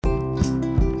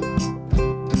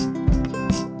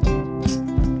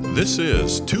This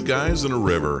is Two Guys in a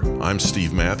River. I'm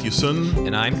Steve Mathewson.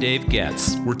 And I'm Dave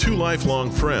Getz. We're two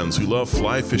lifelong friends who love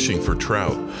fly fishing for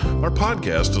trout. Our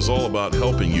podcast is all about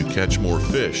helping you catch more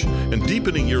fish and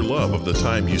deepening your love of the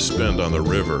time you spend on the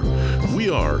river. We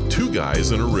are Two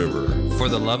Guys in a River. For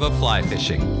the love of fly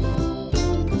fishing.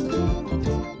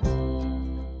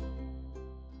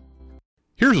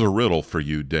 Here's a riddle for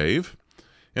you, Dave,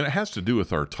 and it has to do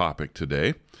with our topic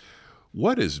today.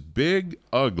 What is big,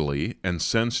 ugly, and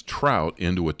sends trout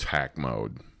into attack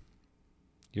mode?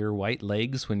 Your white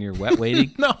legs when you're wet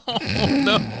wading? No.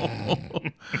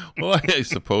 Well, I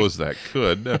suppose that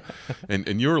could.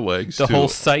 And your legs, the too. whole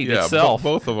site itself.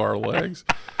 Both of our legs.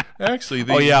 Actually,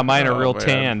 mine are real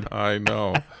tanned. I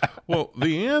know. Well,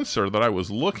 the answer that I was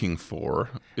looking for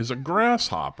is a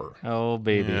grasshopper. Oh,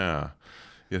 baby. Yeah.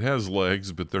 It has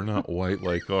legs, but they're not white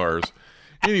like ours.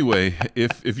 Anyway,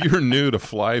 if you're new to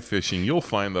fly fishing, you'll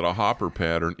find that a hopper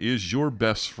pattern is your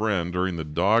best friend during the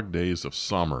dog days of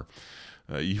summer.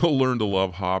 You'll learn to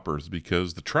love hoppers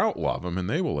because the trout love them and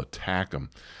they will attack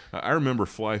them. I remember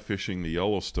fly fishing the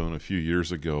Yellowstone a few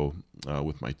years ago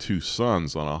with my two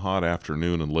sons on a hot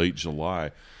afternoon in late July.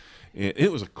 And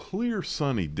it was a clear,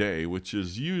 sunny day, which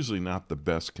is usually not the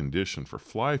best condition for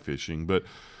fly fishing, but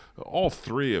all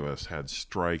three of us had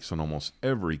strikes on almost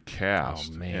every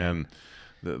cast. Oh, man.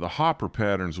 And the hopper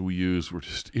patterns we used were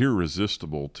just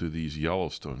irresistible to these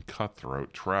Yellowstone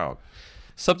cutthroat trout.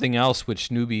 Something else which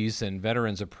newbies and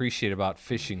veterans appreciate about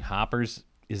fishing hoppers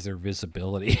is their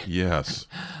visibility. Yes.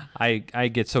 I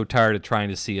get so tired of trying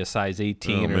to see a size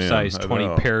 18 or size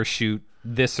 20 parachute,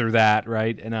 this or that,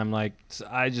 right? And I'm like,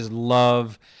 I just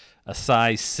love a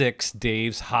size 6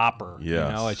 Dave's hopper. Yes.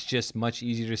 You know, it's just much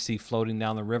easier to see floating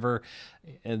down the river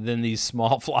than these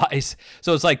small flies.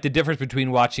 So it's like the difference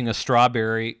between watching a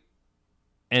strawberry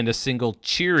and a single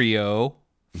Cheerio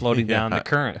floating down the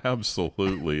current.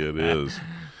 Absolutely, it is.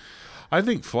 I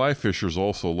think fly fishers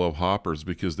also love hoppers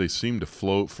because they seem to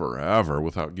float forever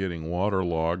without getting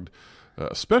waterlogged,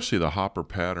 especially the hopper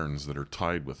patterns that are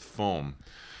tied with foam.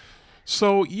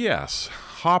 So, yes,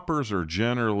 hoppers are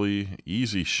generally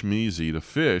easy schmeezy to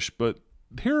fish, but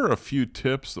here are a few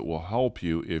tips that will help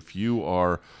you if you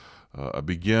are a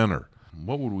beginner.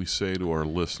 What would we say to our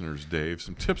listeners, Dave?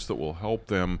 Some tips that will help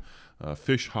them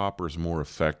fish hoppers more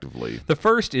effectively. The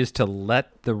first is to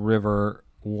let the river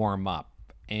warm up.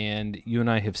 And you and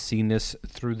I have seen this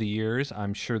through the years.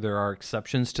 I'm sure there are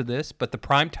exceptions to this, but the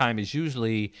prime time is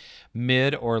usually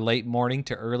mid or late morning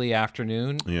to early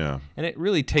afternoon. Yeah. And it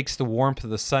really takes the warmth of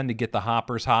the sun to get the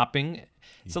hoppers hopping.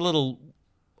 It's a little,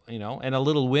 and a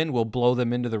little wind will blow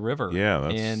them into the river. Yeah,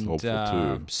 that's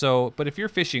hopeful too. But if you're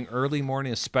fishing early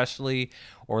morning especially,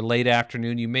 or late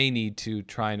afternoon, you may need to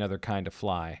try another kind of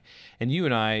fly. And you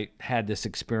and I had this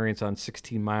experience on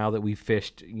 16 Mile that we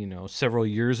fished, several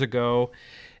years ago.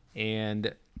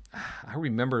 And I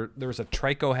remember there was a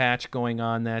trico hatch going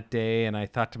on that day, and I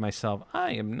thought to myself,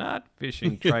 I am not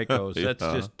fishing tricos. That's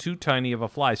just too tiny of a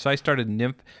fly. So I started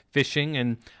nymph fishing,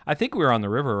 and I think we were on the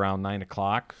river around 9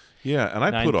 o'clock. Yeah, and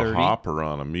I put a 9:30. hopper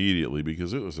on immediately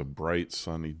because it was a bright,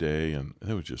 sunny day, and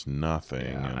it was just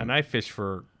nothing. Yeah, and I fished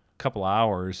for a couple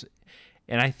hours,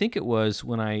 and I think it was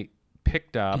when I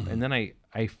picked up, and then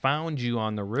I found you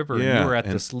on the river, and you were at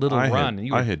this little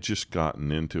run. I had just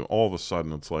gotten into, all of a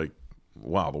sudden, it's like,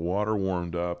 wow, the water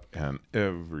warmed up, and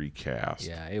every cast.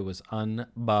 Yeah, it was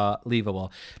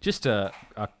unbelievable. Just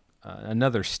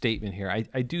another statement here.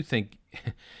 I do think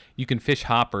you can fish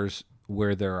hoppers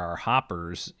where there are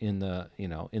hoppers in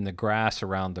the grass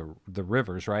around the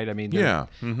rivers, right? I mean,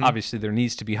 obviously there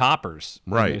needs to be hoppers.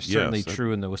 Right. It's certainly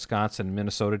true in the Wisconsin and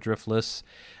Minnesota driftless,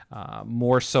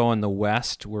 more so in the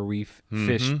West where we've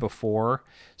fished before.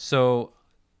 So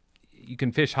you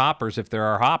can fish hoppers if there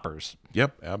are hoppers.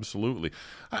 Yep, absolutely.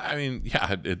 I mean,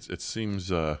 yeah, it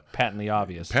seems patently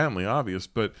obvious.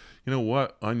 But you know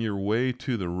what? On your way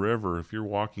to the river, if you're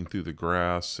walking through the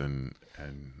grass and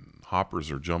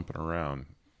hoppers are jumping around,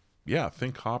 yeah,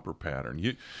 think hopper pattern.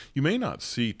 You may not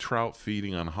see trout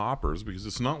feeding on hoppers because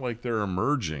it's not like they're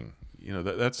emerging.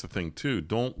 That's the thing too.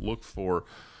 Don't look for,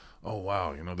 oh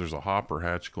wow, there's a hopper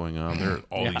hatch going on there.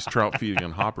 All these trout feeding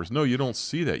on hoppers. No, you don't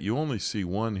see that. You only see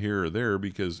one here or there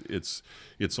because it's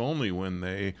only when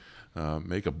they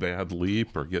make a bad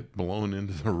leap or get blown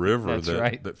into the river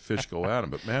that fish go at them.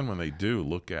 But man, when they do,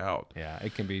 look out. Yeah,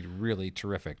 it can be really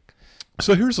terrific.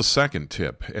 So here's a second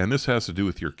tip, and this has to do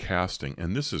with your casting,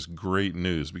 and this is great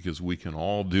news because we can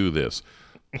all do this.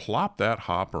 Plop that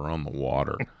hopper on the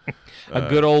water. A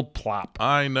good old plop.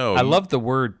 I know. I love the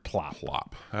word plop.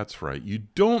 Plop. That's right. You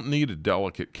don't need a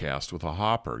delicate cast with a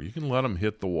hopper. You can let them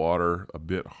hit the water a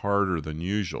bit harder than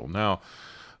usual. Now,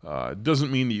 It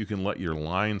doesn't mean that you can let your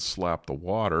line slap the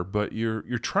water, but you're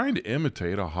trying to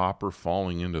imitate a hopper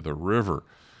falling into the river,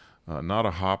 not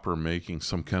a hopper making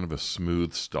some kind of a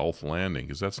smooth stealth landing,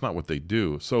 because that's not what they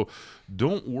do. So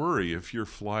don't worry if your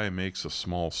fly makes a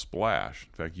small splash.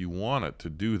 In fact, you want it to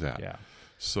do that. Yeah.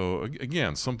 So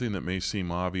again, something that may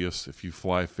seem obvious if you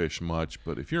fly fish much,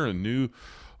 but if you're a new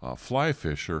fly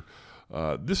fisher,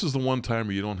 this is the one time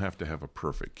where you don't have to have a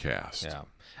perfect cast. Yeah.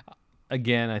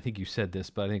 Again, I think you said this,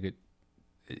 but I think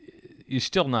you're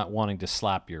still not wanting to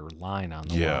slap your line on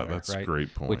the water. Yeah, that's right? a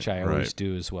great point. Which I always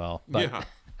do as well. But,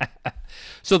 Yeah.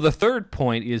 So the third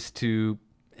point is to,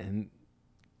 and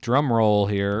drum roll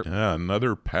here. Yeah,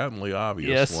 another patently obvious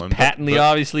Yes, one. patently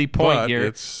obviously point but here.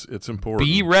 It's important.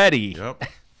 Be ready. Yep.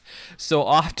 So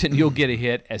often you'll get a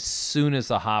hit as soon as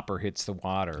the hopper hits the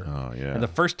water. Oh, yeah. And the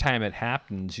first time it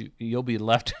happens, you'll be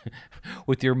left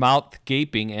with your mouth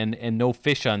gaping and no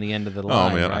fish on the end of the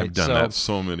line. Oh, man, right? I've done that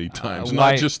so many times.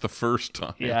 why- Not just the first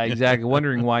time. Yeah, exactly.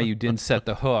 Wondering why you didn't set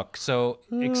the hook. So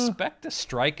expect a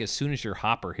strike as soon as your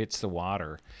hopper hits the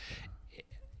water.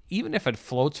 Even if it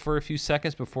floats for a few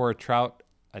seconds before a trout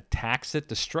attacks it,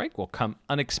 the strike will come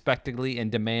unexpectedly and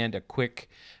demand a quick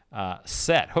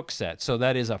hook set. So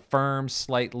that is a firm,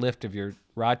 slight lift of your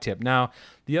rod tip. Now,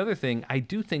 the other thing, I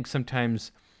do think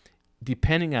sometimes,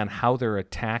 depending on how they're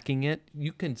attacking it,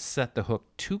 you can set the hook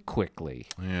too quickly.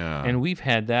 Yeah. And we've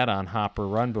had that on Hopper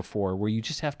Run before, where you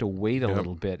just have to wait a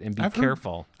little bit and be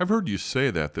careful. I've heard you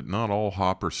say that not all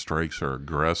hopper strikes are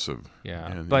aggressive. Yeah,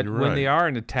 And but you're when right. they are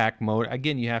in attack mode,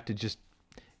 again, you have to just,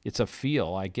 it's a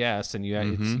feel, I guess, and you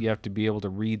have to be able to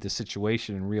read the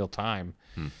situation in real time.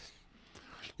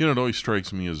 You know, it always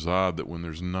strikes me as odd that when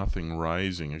there's nothing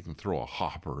rising, you can throw a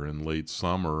hopper in late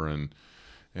summer, and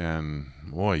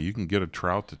boy, you can get a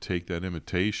trout to take that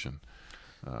imitation.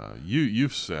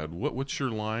 You've said what's your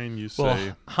line? You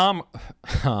say Well,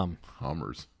 hummers.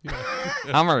 hummers, Yeah,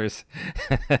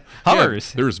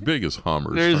 hummers. they're as big as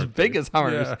hummers. They're as aren't big they? as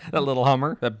hummers. Yeah. That little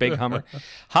hummer, that big hummer.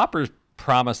 Hoppers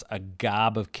promise a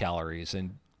gob of calories,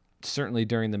 and certainly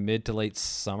during the mid to late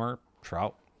summer,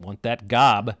 trout want that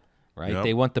gob, right? Yep.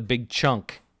 They want the big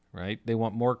chunk, right? They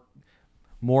want more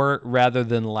rather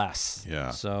than less. Yeah.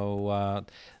 So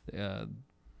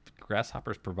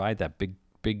grasshoppers provide that big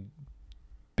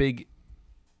Big?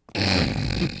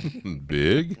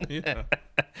 Yeah.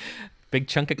 big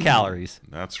chunk of calories.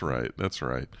 That's right. That's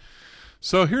right.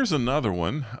 So here's another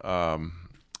one,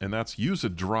 and that's use a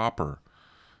dropper.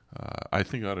 I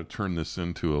think I ought to turn this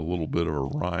into a little bit of a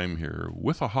rhyme here.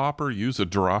 With a hopper, use a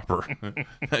dropper.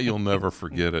 You'll never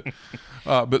forget it.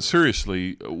 But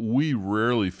seriously, we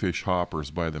rarely fish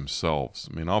hoppers by themselves.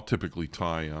 I mean, I'll typically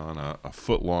tie on a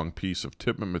foot-long piece of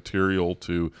tippet material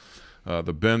to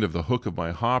the bend of the hook of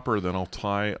my hopper. Then I'll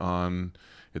tie on,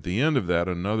 at the end of that,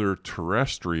 another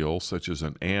terrestrial, such as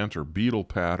an ant or beetle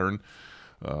pattern,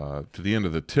 to the end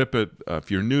of the tippet.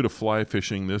 If you're new to fly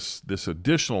fishing, this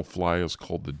additional fly is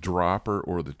called the dropper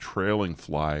or the trailing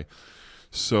fly.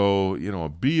 So, you know, a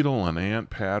beetle, an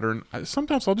ant pattern.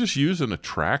 Sometimes I'll just use an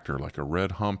attractor like a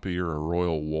red humpy or a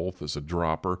royal wolf as a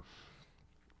dropper.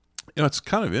 You know, it's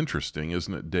kind of interesting,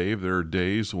 isn't it, Dave? There are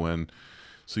days when it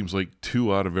seems like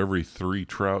 2 out of every 3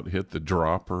 trout hit the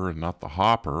dropper and not the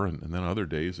hopper, and then other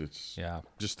days it's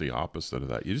just the opposite of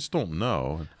that. You just don't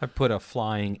know. I've put a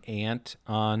flying ant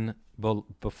on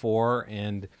before,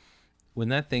 and when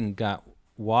that thing got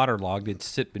waterlogged, it'd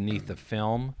sit beneath the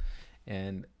film.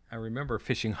 And I remember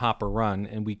fishing Hopper Run,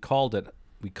 and we call it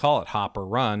Hopper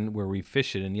Run, where we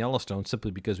fish it in Yellowstone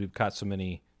simply because we've caught so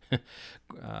many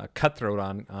cutthroat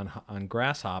on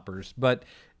grasshoppers. But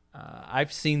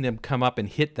I've seen them come up and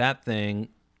hit that thing,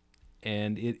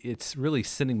 and it's really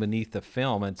sitting beneath the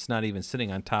film, and it's not even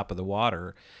sitting on top of the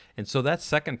water. And so that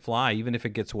second fly, even if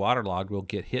it gets waterlogged, will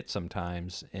get hit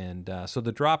sometimes. And so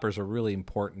the droppers are really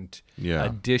important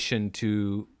addition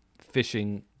to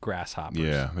fishing grasshoppers.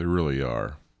 Yeah, they really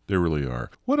are. They really are.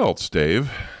 What else,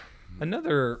 Dave?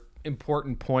 Another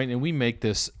important point, and we make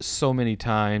this so many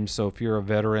times, so if you're a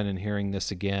veteran and hearing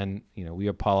this again, you know, we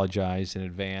apologize in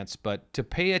advance, but to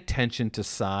pay attention to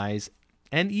size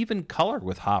and even color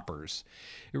with hoppers.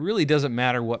 It really doesn't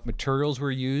matter what materials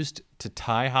were used to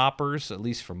tie hoppers, at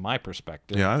least from my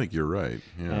perspective. Yeah, I think you're right.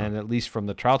 Yeah. And at least from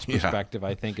the trout's perspective,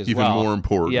 I think as Even well. more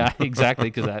important. Yeah, exactly,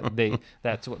 because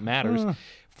that's what matters.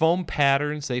 Foam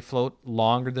patterns, they float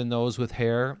longer than those with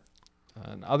hair.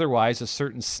 And otherwise, a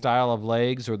certain style of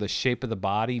legs or the shape of the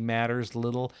body matters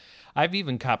little. I've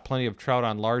even caught plenty of trout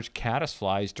on large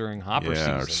caddisflies during hopper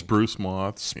season. Or spruce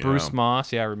moths. Spruce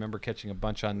moss, I remember catching a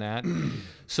bunch on that.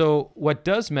 So what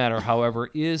does matter, however,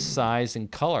 is size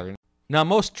and color. Now,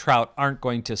 most trout aren't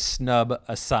going to snub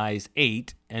a size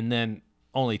 8 and then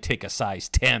only take a size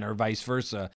 10 or vice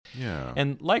versa. Yeah.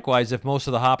 And likewise, if most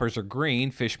of the hoppers are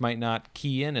green, fish might not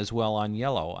key in as well on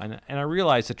yellow. And I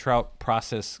realize the trout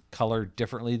process color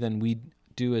differently than we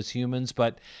do as humans,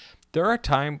 but there are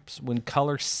times when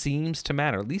color seems to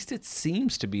matter. At least it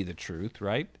seems to be the truth,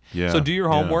 right? Yeah. So do your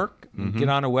homework. Mm-hmm. Get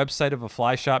on a website of a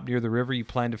fly shop near the river you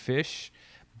plan to fish.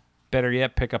 Better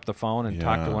yet, pick up the phone and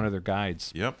talk to one of their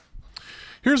guides. Yep.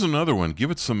 Here's another one.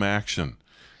 Give it some action.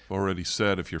 I've already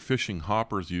said if you're fishing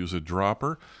hoppers, use a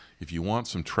dropper. If you want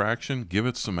some traction, give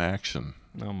it some action.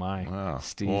 Oh, my. Wow.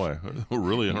 Steve. Boy, we're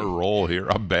really in a roll here,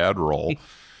 a bad roll.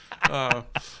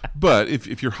 But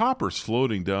if your hopper's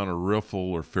floating down a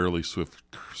riffle or fairly swift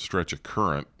stretch of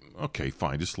current, okay,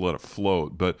 fine, just let it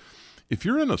float. But if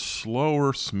you're in a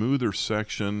slower, smoother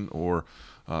section, or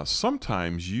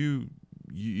sometimes you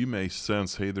may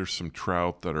sense, hey, there's some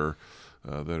trout that are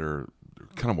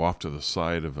kind of off to the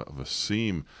side of a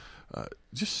seam,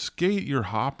 just skate your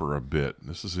hopper a bit.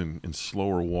 This is in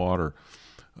slower water.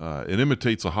 It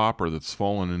imitates a hopper that's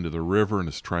fallen into the river and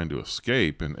is trying to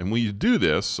escape. And when you do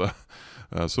this,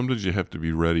 sometimes you have to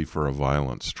be ready for a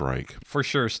violent strike. For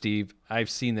sure, Steve. I've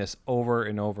seen this over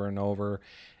and over and over,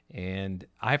 and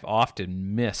I've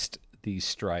often missed these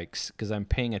strikes because I'm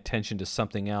paying attention to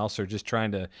something else or just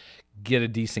trying to get a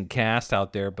decent cast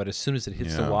out there. But as soon as it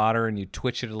hits the water and you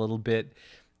twitch it a little bit,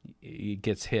 it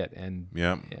gets hit. And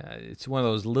it's one of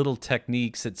those little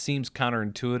techniques that seems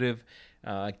counterintuitive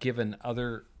given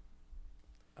other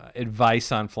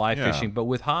advice on fly fishing, but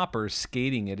with hoppers,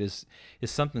 skating it is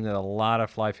something that a lot of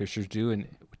fly fishers do, and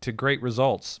to great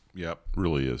results. Yep,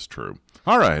 really is true.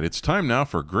 All right, it's time now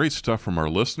for great stuff from our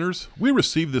listeners. We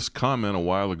received this comment a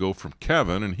while ago from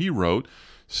Kevin, and he wrote,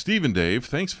 Steve and Dave,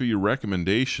 thanks for your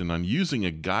recommendation on using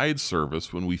a guide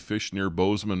service when we fish near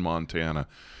Bozeman, Montana.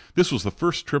 This was the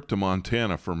first trip to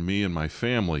Montana for me and my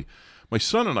family. My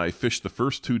son and I fished the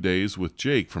first 2 days with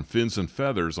Jake from Fins and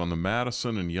Feathers on the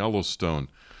Madison and Yellowstone.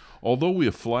 Although we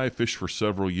have fly fished for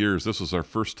several years, this was our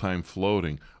first time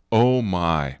floating. Oh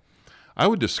my. I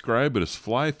would describe it as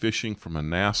fly fishing from a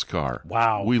NASCAR.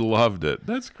 Wow. We loved it.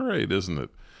 That's great, isn't it?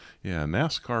 Yeah,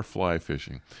 NASCAR fly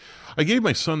fishing. I gave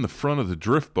my son the front of the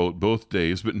drift boat both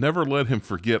days, but never let him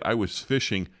forget I was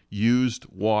fishing used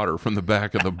water from the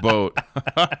back of the boat.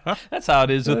 That's how it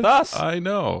is with us. I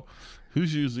know.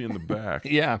 Who's usually in the back?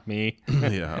 Yeah, me.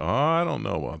 Yeah, I don't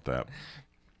know about that.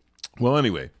 Well,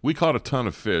 anyway, we caught a ton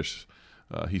of fish,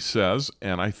 he says,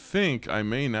 and I think I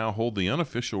may now hold the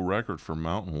unofficial record for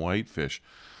mountain whitefish.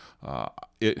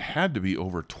 It had to be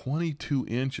over 22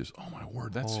 inches. Oh, my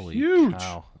word, that's Holy huge.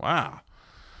 cow. Wow.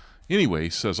 Anyway, he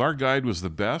says, our guide was the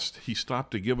best. He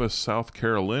stopped to give us South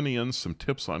Carolinians some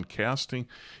tips on casting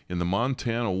in the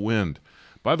Montana wind.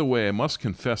 By the way, I must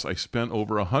confess I spent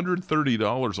over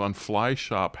 $130 on fly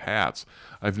shop hats.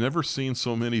 I've never seen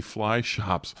so many fly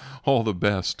shops. All the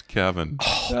best, Kevin.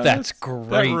 Oh, that's great.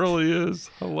 That really is.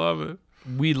 I love it.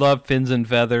 We love Fins and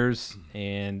Feathers,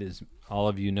 and as all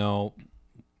of you know,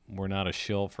 we're not a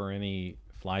shill for any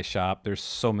fly shop. There's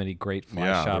so many great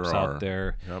fly shops out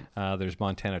there. Yep. There's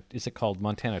Montana. Is it called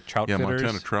Montana Trout Fitters? Yeah,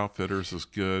 Montana Trout Fitters is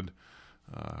good.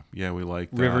 We like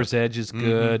that. River's Edge is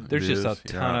good. Mm-hmm. There's just a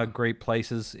ton of great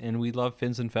places, and we love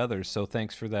Fins and Feathers. So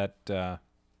thanks for that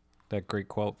great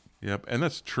quote. Yep, and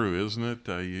that's true, isn't it?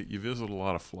 You visit a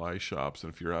lot of fly shops,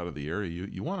 and if you're out of the area,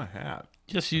 you want a hat.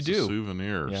 Yes, you It's do. A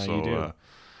souvenir. Yeah, so, you do.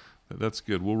 That's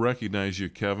good. We'll recognize you,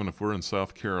 Kevin, if we're in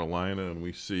South Carolina and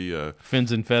we see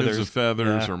Fins and Feathers, Fins and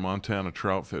Feathers or Montana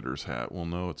Trout Fitters hat. We'll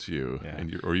know it's you and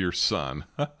your son.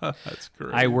 That's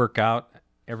great. I work out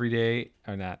every day,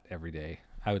 or not every day.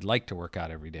 I would like to work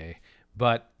out every day,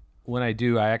 but when I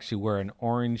do, I actually wear an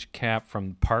orange cap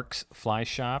from Parks Fly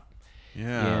Shop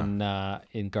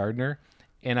in Gardner,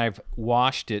 and I've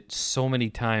washed it so many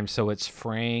times, so it's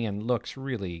fraying and looks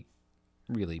really,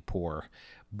 really poor.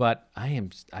 But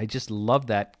I just love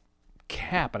that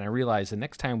cap, and I realize the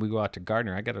next time we go out to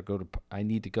Gardner, I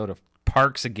need to go to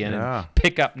Parks again and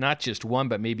pick up not just one,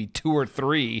 but maybe 2 or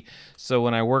 3. So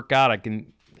when I work out, I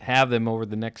can have them over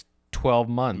the next 12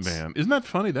 months. Man, isn't that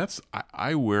funny?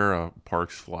 I wear a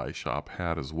Parks Fly Shop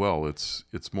hat as well. It's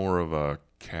more of a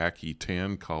khaki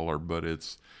tan color, but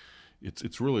it's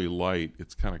really light.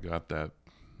 It's kind of got that,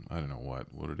 I don't know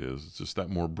what it is. It's just that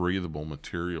more breathable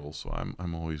material. So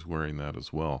I'm always wearing that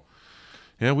as well.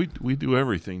 Yeah, we do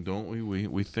everything, don't we?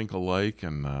 We think alike,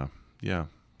 and yeah,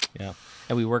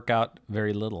 and we work out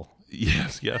very little.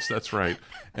 Yes, that's right.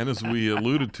 And as we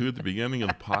alluded to at the beginning of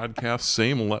the podcast,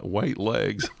 same white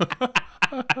legs.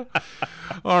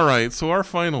 All right, so our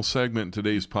final segment in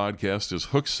today's podcast is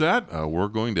Hook Set. We're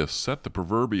going to set the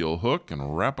proverbial hook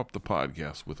and wrap up the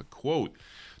podcast with a quote.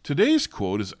 Today's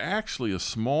quote is actually a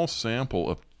small sample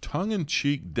of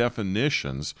tongue-in-cheek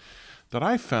definitions that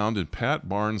I found in Pat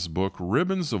Barnes' book,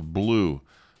 Ribbons of Blue,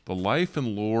 The Life and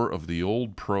Lore of the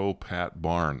Old Pro Pat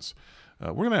Barnes.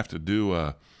 We're going to have to do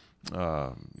a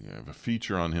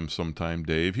feature on him sometime,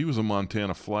 Dave. He was a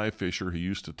Montana fly fisher who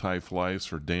used to tie flies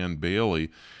for Dan Bailey,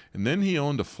 and then he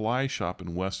owned a fly shop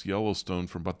in West Yellowstone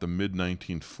from about the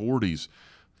mid-1940s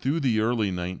through the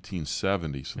early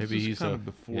 1970s. So Maybe this is he's kind a- of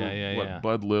before yeah.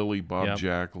 Bud Lilly, Bob Yep.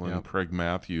 Jacklin, Craig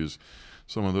Matthews,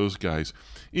 some of those guys.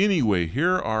 Anyway,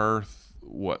 here are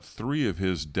three of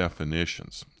his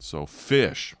definitions. So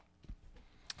fish.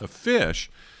 A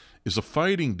fish is a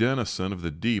fighting denizen of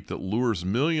the deep that lures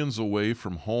millions away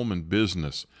from home and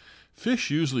business.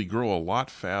 Fish usually grow a lot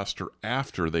faster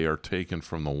after they are taken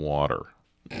from the water.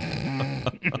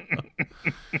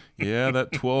 Yeah,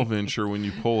 that 12-incher, when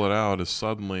you pull it out, is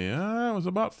suddenly, it was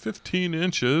about 15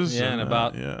 inches. Yeah, and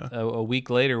about a week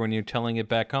later when you're telling it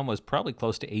back home was probably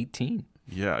close to 18.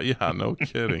 Yeah, no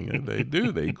kidding.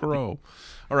 They grow.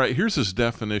 All right, here's his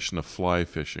definition of fly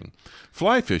fishing.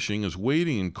 Fly fishing is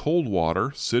wading in cold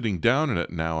water, sitting down in it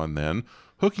now and then,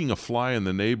 hooking a fly in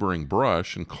the neighboring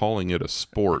brush, and calling it a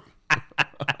sport.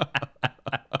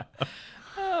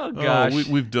 Oh, gosh.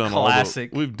 We've done Classic.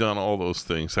 we've done all those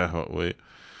things, haven't we?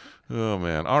 Oh,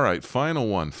 man. All right, final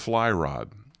one, fly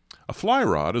rod. A fly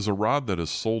rod is a rod that is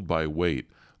sold by weight.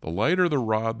 The lighter the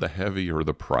rod, the heavier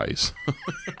the price.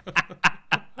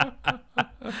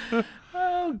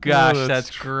 Oh, gosh, that's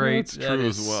true. great. That's That true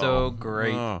is as well. so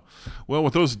great. Oh. Well,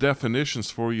 with those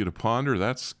definitions for you to ponder,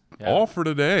 that's all for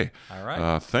today. All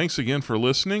right. Thanks again for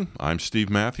listening. I'm Steve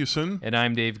Mathewson. And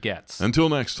I'm Dave Getz. Until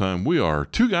next time, we are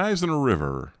Two Guys in a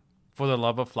River. For the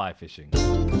love of fly fishing.